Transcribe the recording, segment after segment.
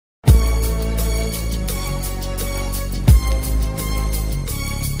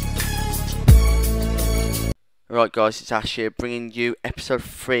Right guys, it's Ash here bringing you episode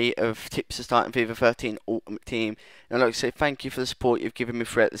 3 of Tips to Starting Fifa 13 Ultimate Team. And I'd like to say thank you for the support you've given me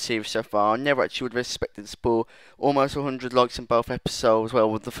throughout the series so far. I never actually would have expected the support. Almost 100 likes on both episodes, well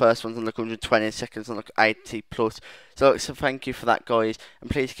with the first one's on like 120, the second one's on like 80 plus. So I'd like to say thank you for that guys, and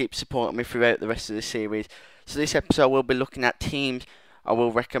please keep supporting me throughout the rest of the series. So this episode we'll be looking at teams I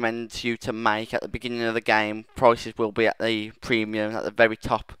will recommend you to make at the beginning of the game. Prices will be at the premium, at the very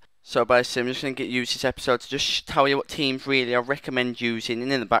top. So basically, I'm just going to use this episode to just tell you what teams really I recommend using,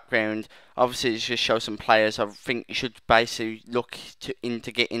 and in the background, obviously it's just show some players I think you should basically look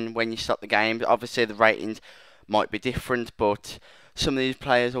into getting when you start the game. Obviously the ratings might be different, but some of these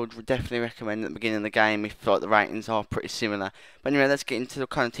players I would definitely recommend at the beginning of the game if like the ratings are pretty similar. But anyway, let's get into the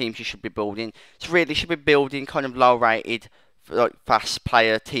kind of teams you should be building. So really, you should be building kind of low rated, like fast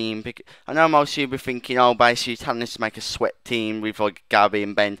player team. I know most of you will be thinking, oh, basically telling us to make a sweat team with like Gabby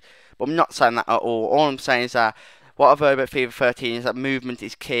and Ben, but I'm not saying that at all. All I'm saying is that what I've heard about FIFA 13 is that movement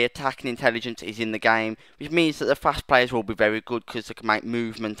is key, attacking intelligence is in the game, which means that the fast players will be very good because they can make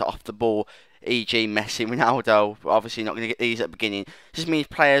movement off the ball, e.g. Messi, Ronaldo. Obviously not going to get these at the beginning. This means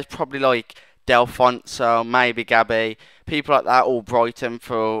players probably like Delfonso, maybe Gabby, people like that, all Brighton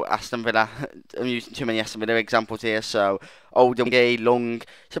for Aston Villa. I'm using too many Aston Villa examples here, so Oldham, Lung.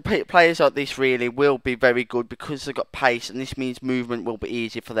 So players like this really will be very good because they've got pace, and this means movement will be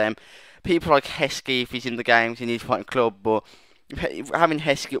easy for them. People like Heskey, if he's in the games, he needs to find a club, but having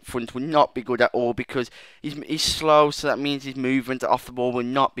Heskey up front will not be good at all because he's slow, so that means his movement off the ball will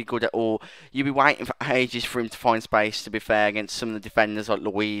not be good at all. You'll be waiting for ages for him to find space, to be fair, against some of the defenders like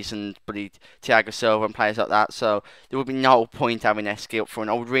Luis and Thiago Silva and players like that, so there would be no point having Heskey up front.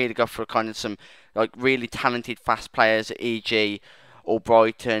 I would really go for kind of some like really talented fast players, e.g. or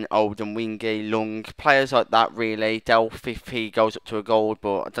Brighton, Oldham, Wingy, Lung, players like that really. Delph if he goes up to a goal,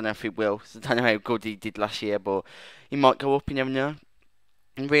 but I don't know if he will. I don't know how good he did last year, but he might go up, you never know.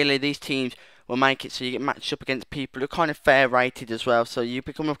 And really, these teams will make it so you get matched up against people who are kind of fair rated as well. So you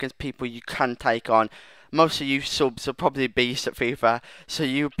become up against people you can take on. Most of you subs are probably beasts at FIFA, so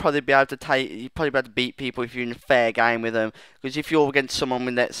you'll probably be able to beat people if you're in a fair game with them. Because if you're against someone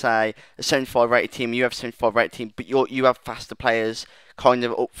with, let's say, a 75 rated team, you have a 75 rated team, but you have faster players, kind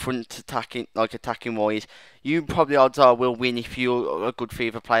of up front attacking wise, you probably odds are will win if you're a good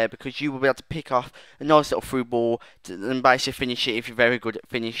FIFA player because you will be able to pick off a nice little through ball and basically finish it if you're very good at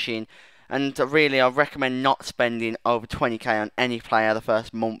finishing. And really, I recommend not spending over 20k on any player the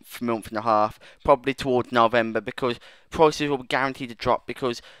first month and a half, probably towards November, because prices will be guaranteed to drop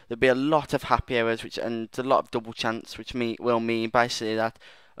because there'll be a lot of happy hours and a lot of double chance, which will mean basically that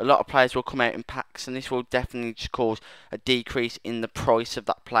a lot of players will come out in packs, and this will definitely just cause a decrease in the price of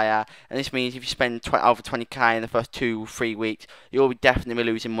that player. And this means if you spend over 20k in the first 2-3 weeks, you'll be definitely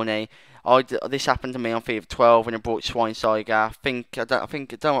losing money. This happened to me on FIFA 12 when I brought Schweinsteiger. I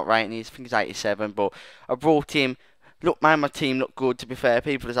don't know what rating he is. I think it's 87, but I brought him. Look, man, my team looked good. To be fair,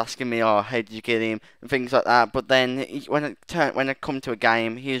 people was asking me, "Oh, how did you get him?" and things like that. But then when I come to a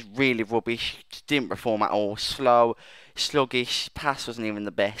game, he was really rubbish. Just didn't perform at all. Slow, sluggish. Pass wasn't even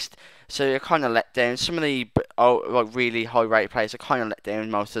the best. So you're kind of let down. Some of the like really high rated players are kind of let down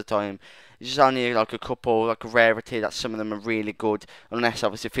most of the time. It's just only like a couple, like a rarity that some of them are really good, unless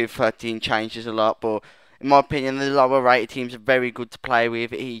obviously FIFA 13 changes a lot. But in my opinion, the lower rated teams are very good to play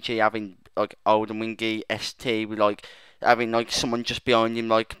with, e.g. having like Oldham, Wingy, ST, with like having like someone just behind him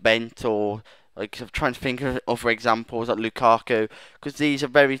like Bent, or like I'm trying to think of other examples like Lukaku, because these are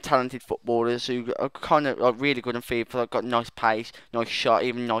very talented footballers who are kind of like really good in FIFA. Like got nice pace, nice shot,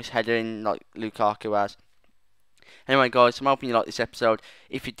 even nice headering like Lukaku has. Anyway, guys, I'm hoping you liked this episode.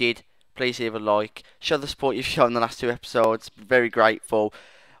 If you did, please leave a like. Show the support you've shown in the last 2 episodes. Very grateful.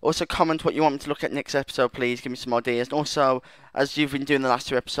 Also, comment what you want me to look at next episode, please. Give me some ideas. And also, as you've been doing the last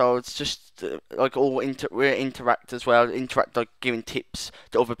 2 episodes, just like interact as well. Interact like giving tips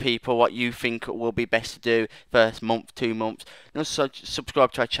to other people what you think will be best to do first month, 2 months. And also,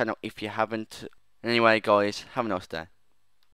 subscribe to our channel if you haven't. Anyway, guys, have a nice day.